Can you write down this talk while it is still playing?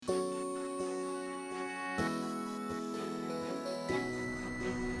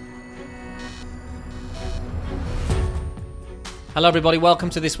Hello everybody, welcome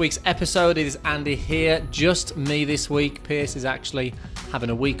to this week's episode. It is Andy here, just me this week. Pierce is actually having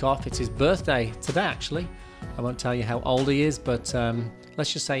a week off. It's his birthday today actually. I won't tell you how old he is, but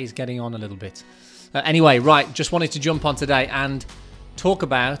let's just say he's getting on a little bit. Anyway, right, just wanted to jump on today and talk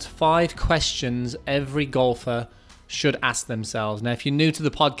about 5 questions every golfer should ask themselves. Now, if you're new to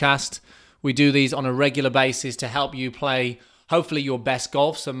the podcast, we do these on a regular basis to help you play hopefully your best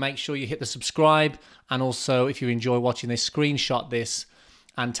golf, so make sure you hit the subscribe, and also if you enjoy watching this, screenshot this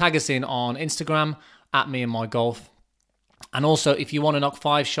and tag us in on Instagram at Me and My Golf. And also if you want to knock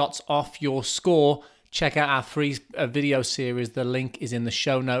 5 shots off your score, check out our free video series. The link is in the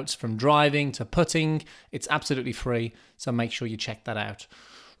show notes, from driving to putting. It's absolutely free, so make sure you check that out.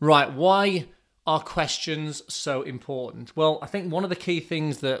 Right, why are questions so important? Well, I think one of the key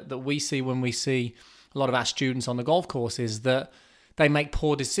things that we see when we see a lot of our students on the golf course is that they make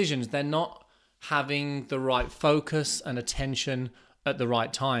poor decisions. They're not having the right focus and attention at the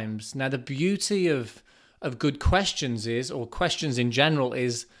right times. Now, the beauty of good questions is, or questions in general,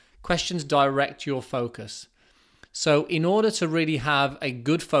 is questions direct your focus. So in order to really have a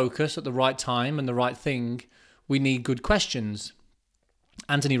good focus at the right time and the right thing, we need good questions.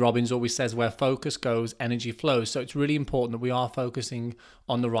 Anthony Robbins always says, where focus goes, energy flows. So it's really important that we are focusing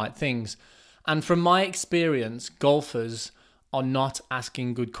on the right things. And from my experience, golfers are not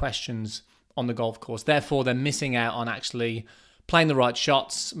asking good questions on the golf course. Therefore, they're missing out on actually playing the right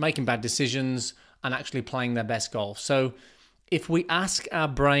shots, making bad decisions, and actually playing their best golf. So if we ask our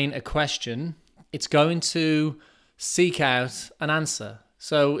brain a question, it's going to seek out an answer.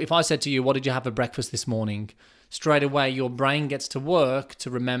 So if I said to you, what did you have for breakfast this morning? Straight away, your brain gets to work to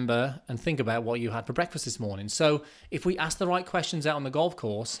remember and think about what you had for breakfast this morning. So if we ask the right questions out on the golf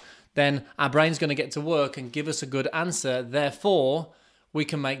course, then our brain's going to get to work and give us a good answer. Therefore, we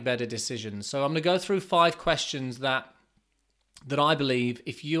can make better decisions. So I'm going to go through 5 questions that I believe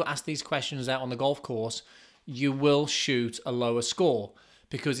if you ask these questions out on the golf course, you will shoot a lower score,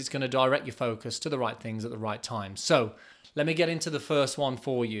 because it's going to direct your focus to the right things at the right time. So let me get into the first one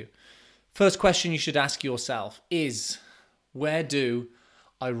for you. First question you should ask yourself is, where do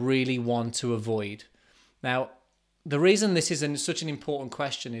I really want to avoid? Now, the reason this is such an important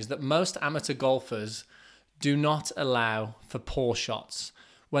question is that most amateur golfers do not allow for poor shots.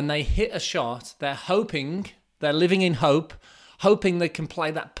 When they hit a shot, they're living in hope, hoping they can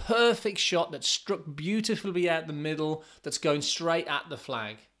play that perfect shot that's struck beautifully out the middle, that's going straight at the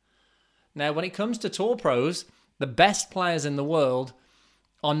flag. Now, when it comes to tour pros, the best players in the world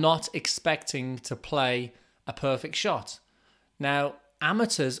are not expecting to play a perfect shot. Now,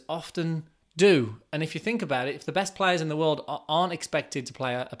 amateurs often do. And if you think about it, if the best players in the world aren't expected to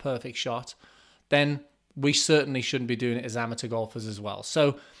play a perfect shot, then we certainly shouldn't be doing it as amateur golfers as well.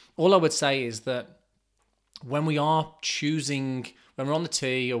 So all I would say is that when we are choosing, when we're on the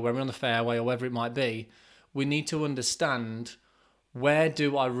tee or when we're on the fairway or wherever it might be, we need to understand, where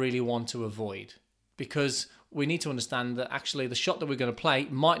do I really want to avoid? Because we need to understand that actually the shot that we're going to play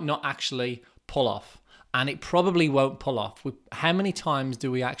might not actually pull off. And it probably won't pull off. How many times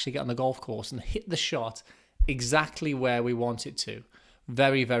do we actually get on the golf course and hit the shot exactly where we want it to?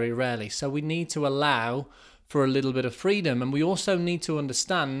 Very, very rarely. So we need to allow for a little bit of freedom. And we also need to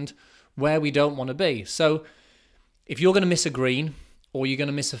understand where we don't want to be. So if you're going to miss a green or you're going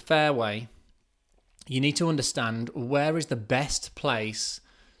to miss a fairway, you need to understand, where is the best place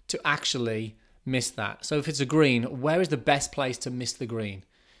to actually miss that. So if it's a green, where is the best place to miss the green?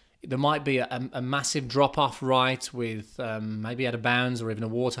 There might be a massive drop-off right with maybe out of bounds, or even a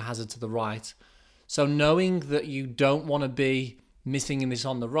water hazard to the right. So knowing that you don't want to be missing in this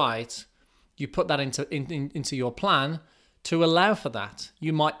on the right, you put that into your plan to allow for that.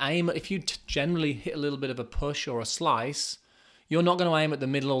 You might aim, if you generally hit a little bit of a push or a slice, you're not going to aim at the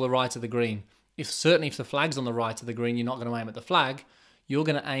middle or the right of the green. Certainly if the flag's on the right of the green, you're not going to aim at the flag. You're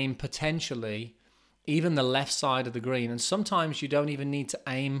going to aim potentially even the left side of the green. And sometimes you don't even need to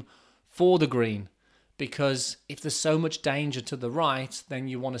aim for the green, because if there's so much danger to the right, then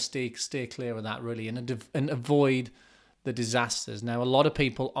you want to steer clear of that really, and avoid the disasters. Now, a lot of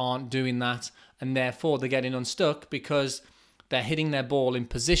people aren't doing that, and therefore they're getting unstuck because they're hitting their ball in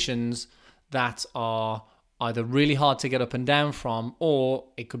positions that are either really hard to get up and down from, or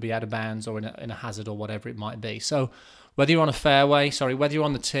it could be out of bounds or in a hazard or whatever it might be. So whether you're on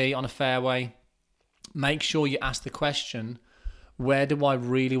the tee, on a fairway, make sure you ask the question, where do I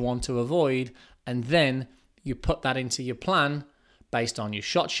really want to avoid? And then you put that into your plan based on your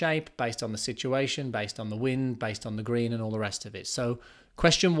shot shape, based on the situation, based on the wind, based on the green, and all the rest of it. So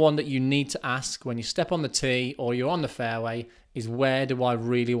question 1 that you need to ask when you step on the tee or you're on the fairway is, where do I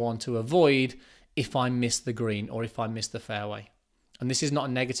really want to avoid if I miss the green or if I miss the fairway? And this is not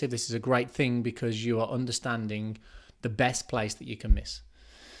a negative, this is a great thing because you are understanding the best place that you can miss.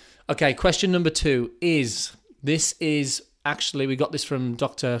 Okay, question number 2 is, we got this from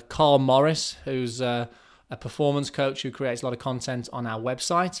Dr. Carl Morris, who's a performance coach who creates a lot of content on our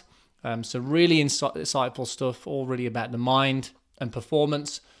website. So really insightful stuff, all really about the mind and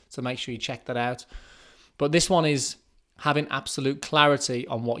performance. So make sure you check that out. But this one is having absolute clarity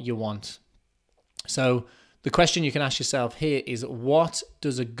on what you want. So the question you can ask yourself here is, what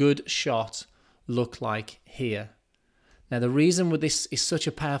does a good shot look like here? Now, the reason with this is such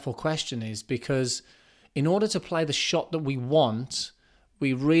a powerful question is because in order to play the shot that we want,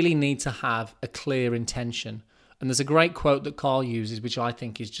 we really need to have a clear intention. And there's a great quote that Carl uses, which I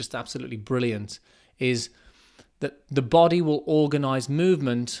think is just absolutely brilliant, is that the body will organize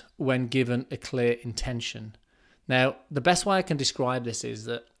movement when given a clear intention. Now, the best way I can describe this is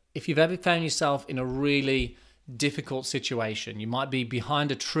that if you've ever found yourself in a really difficult situation, you might be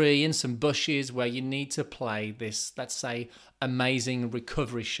behind a tree in some bushes where you need to play this, let's say, amazing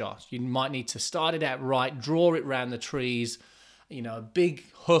recovery shot. You might need to start it out right, draw it around the trees, a big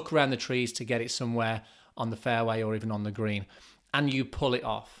hook around the trees to get it somewhere on the fairway or even on the green, and you pull it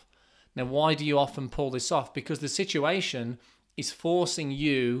off. Now, why do you often pull this off? Because the situation is forcing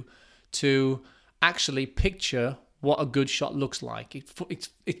you to actually picture what a good shot looks like. It's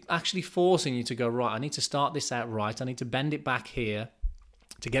actually forcing you to go, right, I need to start this out right. I need to bend it back here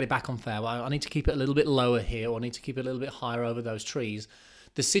to get it back on fairway. I need to keep it a little bit lower here, or I need to keep it a little bit higher over those trees.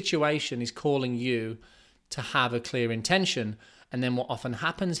 The situation is calling you to have a clear intention. And then what often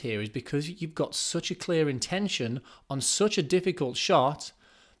happens here is because you've got such a clear intention on such a difficult shot,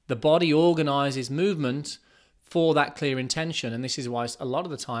 the body organizes movement for that clear intention. And this is why a lot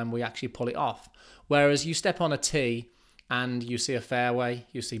of the time we actually pull it off. Whereas you step on a tee and you see a fairway,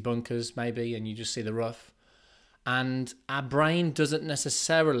 you see bunkers maybe, and you just see the rough. And our brain doesn't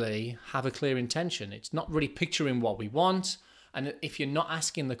necessarily have a clear intention. It's not really picturing what we want. And if you're not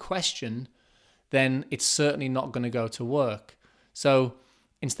asking the question, then it's certainly not going to go to work. So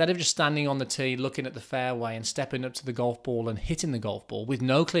instead of just standing on the tee, looking at the fairway and stepping up to the golf ball and hitting the golf ball with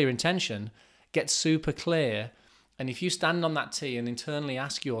no clear intention, get super clear. And if you stand on that tee and internally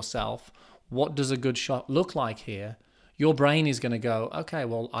ask yourself, what does a good shot look like here? Your brain is going to go, okay,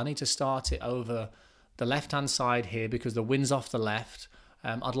 well, I need to start it over the left-hand side here because the wind's off the left.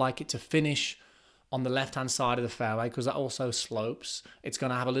 I'd like it to finish on the left-hand side of the fairway because that also slopes. It's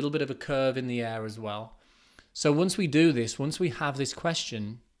going to have a little bit of a curve in the air as well. So once we do this, once we have this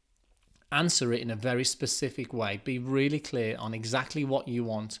question, answer it in a very specific way. Be really clear on exactly what you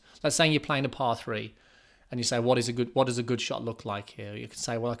want. Let's say you're playing a par 3 and you say, what does a good shot look like here? You can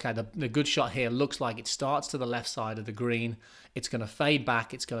say, well, okay, the good shot here looks like it starts to the left side of the green. It's going to fade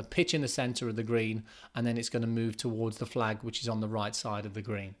back. It's going to pitch in the center of the green, and then it's going to move towards the flag, which is on the right side of the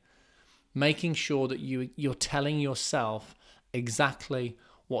green. Making sure that you're telling yourself exactly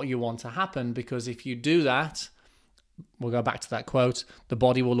what you want to happen, because if you do that, we'll go back to that quote, the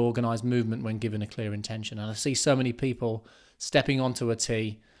body will organize movement when given a clear intention. And I see so many people stepping onto a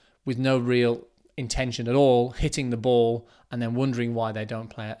tee with no real intention at all, hitting the ball, and then wondering why they don't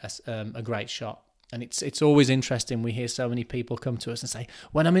play a great shot. And it's always interesting. We hear so many people come to us and say,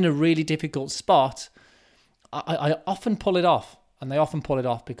 when I'm in a really difficult spot, I often pull it off. And they often pull it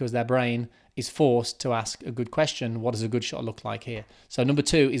off because their brain is forced to ask a good question. What does a good shot look like here? So number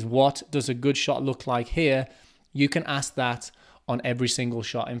 2 is, what does a good shot look like here? You can ask that on every single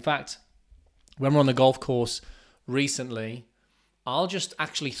shot. In fact, when we're on the golf course recently, I'll just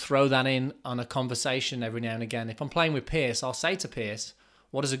actually throw that in on a conversation every now and again. If I'm playing with Pierce, I'll say to Pierce,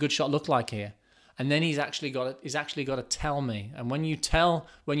 what does a good shot look like here? And then he's actually got to tell me. And when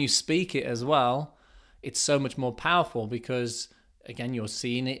you speak it as well, it's so much more powerful because, again, you're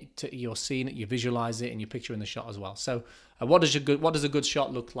seeing it, you visualize it, and you're picturing the shot as well. So what does a good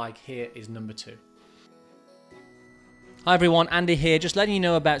shot look like here is number 2. Hi everyone, Andy here, just letting you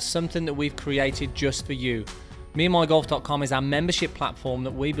know about something that we've created just for you. MeandMyGolf.com is our membership platform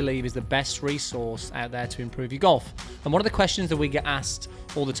that we believe is the best resource out there to improve your golf. And one of the questions that we get asked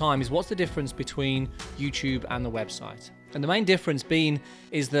all the time is, what's the difference between YouTube and the website? And the main difference being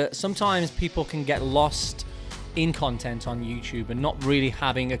is that sometimes people can get lost in content on YouTube and not really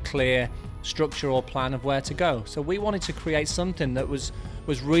having a clear structure or plan of where to go. So we wanted to create something that was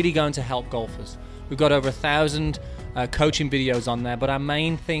really going to help golfers. We've got over 1,000 coaching videos on there, but our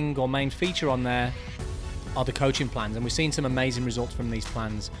main feature on there are the coaching plans, and we've seen some amazing results from these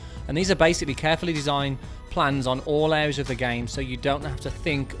plans. And these are basically carefully designed plans on all areas of the game, so you don't have to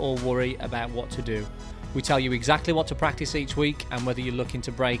think or worry about what to do. We tell you exactly what to practice each week, and whether you're looking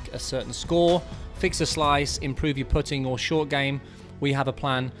to break a certain score, fix a slice, improve your putting or short game, we have a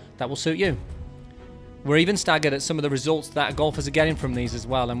plan that will suit you. We're even staggered at some of the results that golfers are getting from these as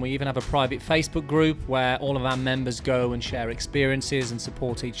well, and we even have a private Facebook group where all of our members go and share experiences and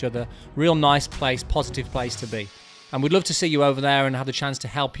support each other. Real nice place, positive place to be. And we'd love to see you over there and have the chance to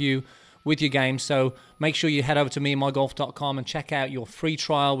help you with your game. So make sure you head over to meandmygolf.com and check out your free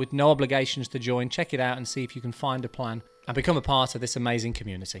trial with no obligations to join. Check it out and see if you can find a plan and become a part of this amazing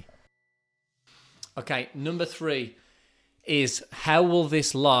community. Okay, number 3 is, how will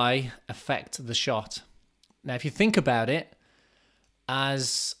this lie affect the shot? Now, if you think about it,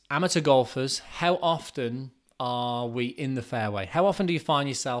 as amateur golfers, how often are we in the fairway? How often do you find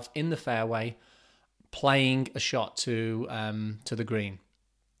yourself in the fairway playing a shot to the green?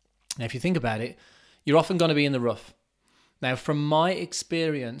 Now, if you think about it, you're often going to be in the rough. Now, from my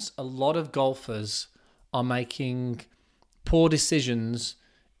experience, a lot of golfers are making poor decisions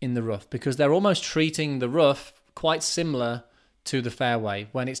in the rough because they're almost treating the rough quite similar to the fairway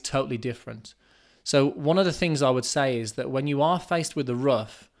when it's totally different. So one of the things I would say is that when you are faced with the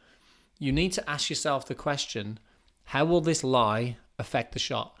rough, you need to ask yourself the question, how will this lie affect the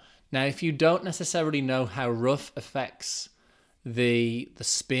shot? Now, if you don't necessarily know how rough affects the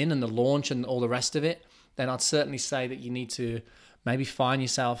spin and the launch and all the rest of it, then I'd certainly say that you need to maybe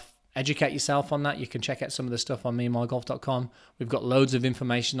educate yourself on that. You can check out some of the stuff on meandmygolf.com. We've got loads of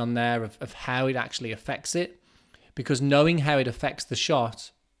information on there of how it actually affects it, because knowing how it affects the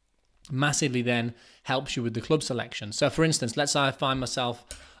shot massively then helps you with the club selection. So for instance, let's say I find myself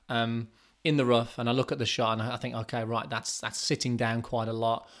in the rough and I look at the shot and I think, okay, right, that's sitting down quite a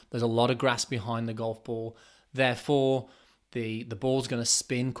lot. There's a lot of grass behind the golf ball. Therefore, the ball's going to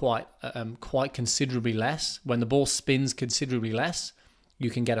spin quite considerably less. When the ball spins considerably less, you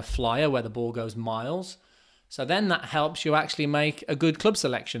can get a flyer where the ball goes miles. So then that helps you actually make a good club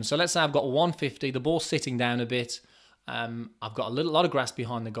selection. So let's say I've got 150, the ball's sitting down a bit. I've got a lot of grass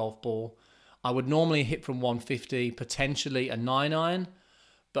behind the golf ball. I would normally hit from 150, potentially a 9-iron.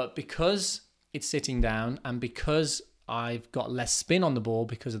 But because it's sitting down and because I've got less spin on the ball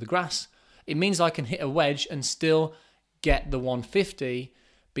because of the grass, it means I can hit a wedge and still get the 150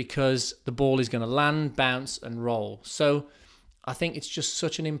 because the ball is going to land, bounce, and roll. So I think it's just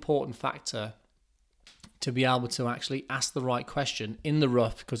such an important factor to be able to actually ask the right question in the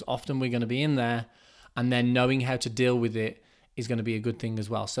rough, because often we're going to be in there, and then knowing how to deal with it is going to be a good thing as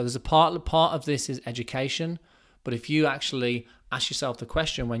well. So there's a part of this is education, but if you actually ask yourself the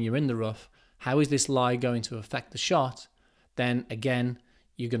question when you're in the rough, how is this lie going to affect the shot? Then again,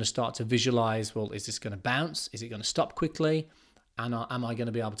 you're going to start to visualize, well, is this going to bounce? Is it going to stop quickly? And am I going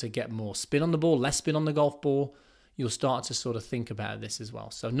to be able to get more spin on the ball, less spin on the golf ball? You'll start to sort of think about this as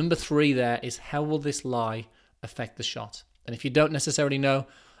well. So number 3 there is, how will this lie affect the shot? And if you don't necessarily know,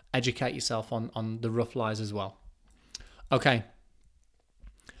 educate yourself on the rough lies as well. Okay.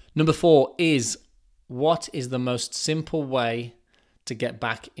 Number 4 is, what is the most simple way to get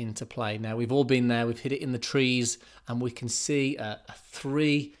back into play? Now, we've all been there. We've hit it in the trees and we can see a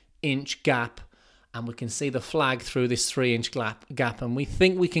 3-inch gap, and we can see the flag through this 3-inch gap, and we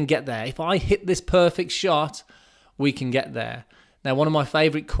think we can get there. If I hit this perfect shot, we can get there. Now, one of my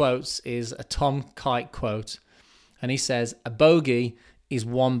favorite quotes is a Tom Kite quote, and he says, a bogey is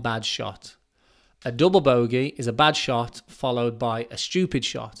one bad shot. A double bogey is a bad shot followed by a stupid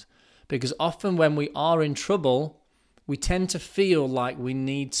shot. Because often when we are in trouble, we tend to feel like we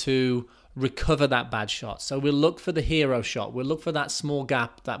need to recover that bad shot. So we'll look for the hero shot. We'll look for that small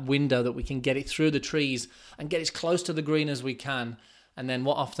gap, that window that we can get it through the trees and get as close to the green as we can. And then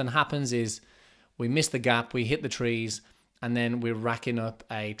what often happens is we miss the gap, we hit the trees, and then we're racking up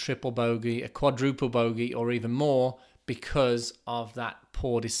a triple bogey, a quadruple bogey, or even more because of that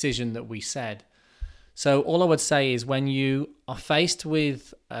poor decision that we said. So all I would say is, when you are faced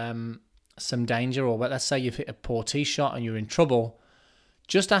with some danger, or let's say you've hit a poor tee shot and you're in trouble,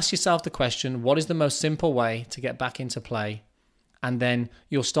 just ask yourself the question, what is the most simple way to get back into play? And then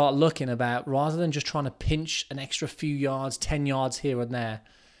you'll start looking about, rather than just trying to pinch an extra few yards, 10 yards here and there,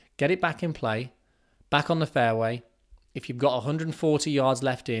 get it back in play, back on the fairway. If you've got 140 yards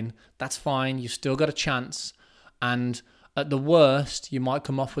left in, that's fine. You've still got a chance. And at the worst, you might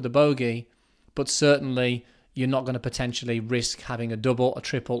come off with a bogey, but certainly you're not going to potentially risk having a double, a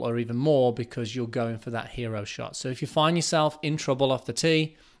triple, or even more, because you're going for that hero shot. So if you find yourself in trouble off the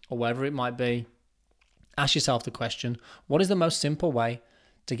tee, or wherever it might be, ask yourself the question, what is the most simple way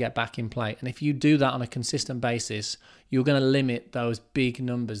to get back in play? And if you do that on a consistent basis, you're going to limit those big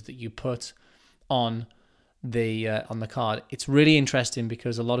numbers that you put on the card. It's really interesting,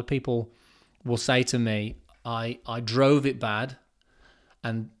 because a lot of people will say to me, I drove it bad,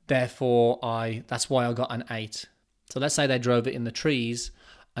 and therefore that's why I got an 8. So let's say they drove it in the trees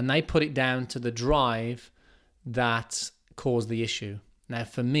and they put it down to the drive that caused the issue. Now,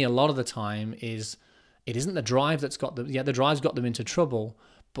 for me, a lot of the time it isn't the drive that's got the drive's got them into trouble,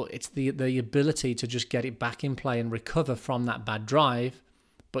 but it's the ability to just get it back in play and recover from that bad drive.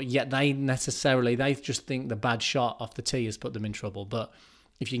 But yet they just think the bad shot off the tee has put them in trouble. But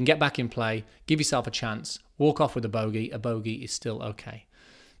if you can get back in play, give yourself a chance, walk off with a bogey is still okay.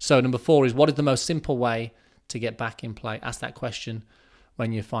 So number 4 is, what is the most simple way to get back in play? Ask that question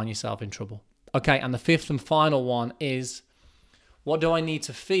when you find yourself in trouble. Okay, and the 5th and final one is, what do I need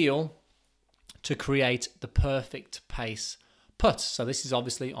to feel to create the perfect pace putt? So this is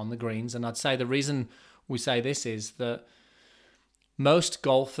obviously on the greens, and I'd say the reason we say this is that most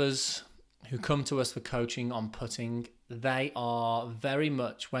golfers who come to us for coaching on putting, they are very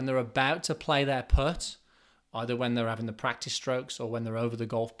much, when they're about to play their putt, either when they're having the practice strokes or when they're over the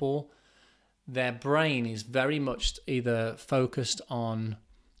golf ball, their brain is very much either focused on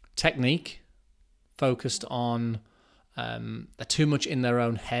technique, focused on they're too much in their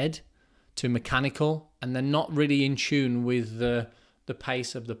own head, too mechanical, and they're not really in tune with the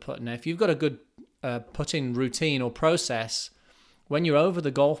pace of the putt. Now, if you've got a good putting routine or process, when you're over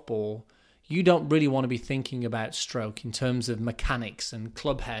the golf ball, you don't really want to be thinking about stroke in terms of mechanics and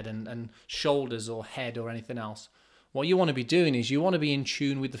club head and shoulders or head or anything else. What you want to be doing is you want to be in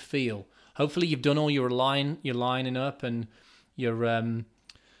tune with the feel. Hopefully you've done all your lining up and your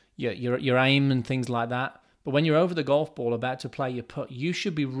aim and things like that. But when you're over the golf ball about to play your putt, you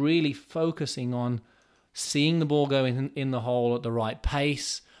should be really focusing on seeing the ball go in the hole at the right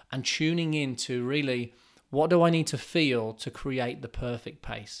pace and tuning in to really, what do I need to feel to create the perfect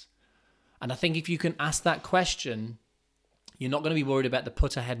pace? And I think if you can ask that question, you're not going to be worried about the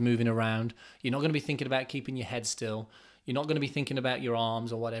putter head moving around. You're not going to be thinking about keeping your head still. You're not going to be thinking about your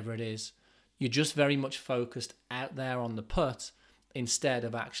arms or whatever it is. You're just very much focused out there on the putt instead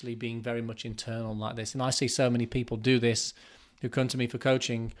of actually being very much internal like this. And I see so many people do this who come to me for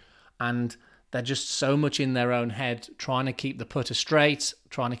coaching, and they're just so much in their own head, trying to keep the putter straight,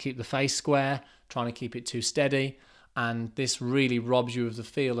 trying to keep the face square, trying to keep it too steady. And this really robs you of the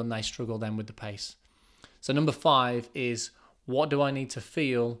feel, and they struggle then with the pace. So number 5 is, what do I need to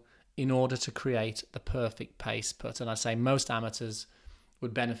feel in order to create the perfect pace putt? And I say most amateurs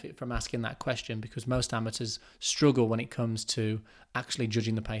would benefit from asking that question, because most amateurs struggle when it comes to actually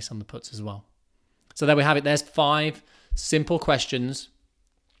judging the pace on the putts as well. So there we have it. There's 5 simple questions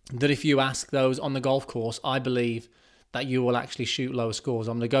that if you ask those on the golf course, I believe that you will actually shoot lower scores.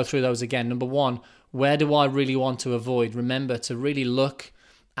 I'm going to go through those again. Number 1, where do I really want to avoid? Remember to really look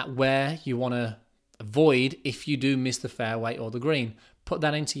at where you want to avoid if you do miss the fairway or the green. Put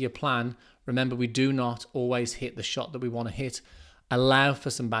that into your plan. Remember, we do not always hit the shot that we want to hit. Allow for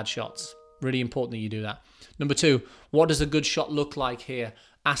some bad shots. Really important that you do that. Number 2, what does a good shot look like here?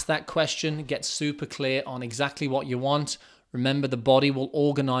 Ask that question. Get super clear on exactly what you want. Remember, the body will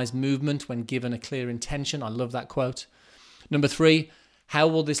organize movement when given a clear intention. I love that quote. Number 3, how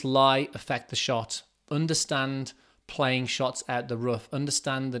will this lie affect the shot? Understand playing shots out the rough.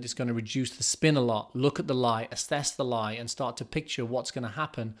 Understand that it's going to reduce the spin a lot. Look at the lie, assess the lie, and start to picture what's going to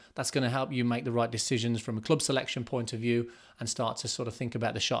happen. That's going to help you make the right decisions from a club selection point of view and start to sort of think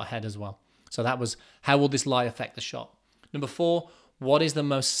about the shot ahead as well. So that was, how will this lie affect the shot? Number 4, what is the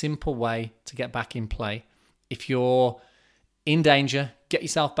most simple way to get back in play? If you're in danger, get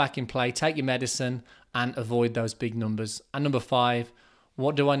yourself back in play, take your medicine, and avoid those big numbers. And number 5,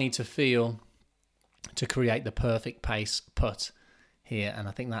 what do I need to feel to create the perfect pace putt here? And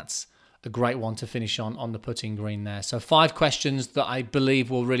I think that's a great one to finish on the putting green there. So 5 questions that I believe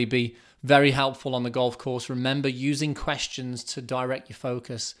will really be very helpful on the golf course. Remember, using questions to direct your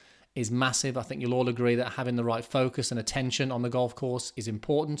focus is massive. I think you'll all agree that having the right focus and attention on the golf course is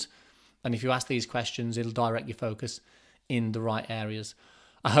important. And if you ask these questions, it'll direct your focus in the right areas.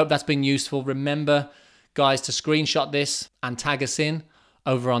 I hope that's been useful. Remember, guys, to screenshot this and tag us in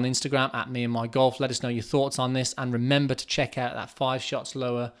over on Instagram at @meandmygolf. Let us know your thoughts on this, and remember to check out that 5 shots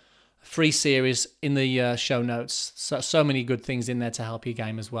lower free series in the show notes. So many good things in there to help your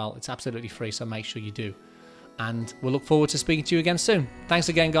game as well. It's absolutely free, so make sure you do. And we'll look forward to speaking to you again soon. Thanks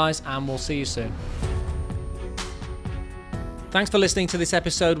again, guys, and we'll see you soon. Thanks for listening to this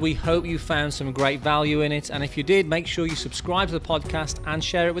episode. We hope you found some great value in it. And if you did, make sure you subscribe to the podcast and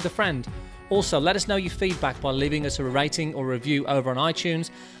share it with a friend. Also, let us know your feedback by leaving us a rating or review over on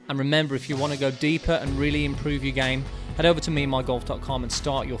iTunes. And remember, if you want to go deeper and really improve your game, head over to meandmygolf.com and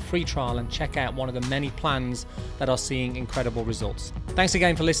start your free trial and check out one of the many plans that are seeing incredible results. Thanks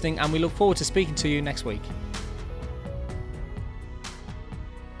again for listening, and we look forward to speaking to you next week.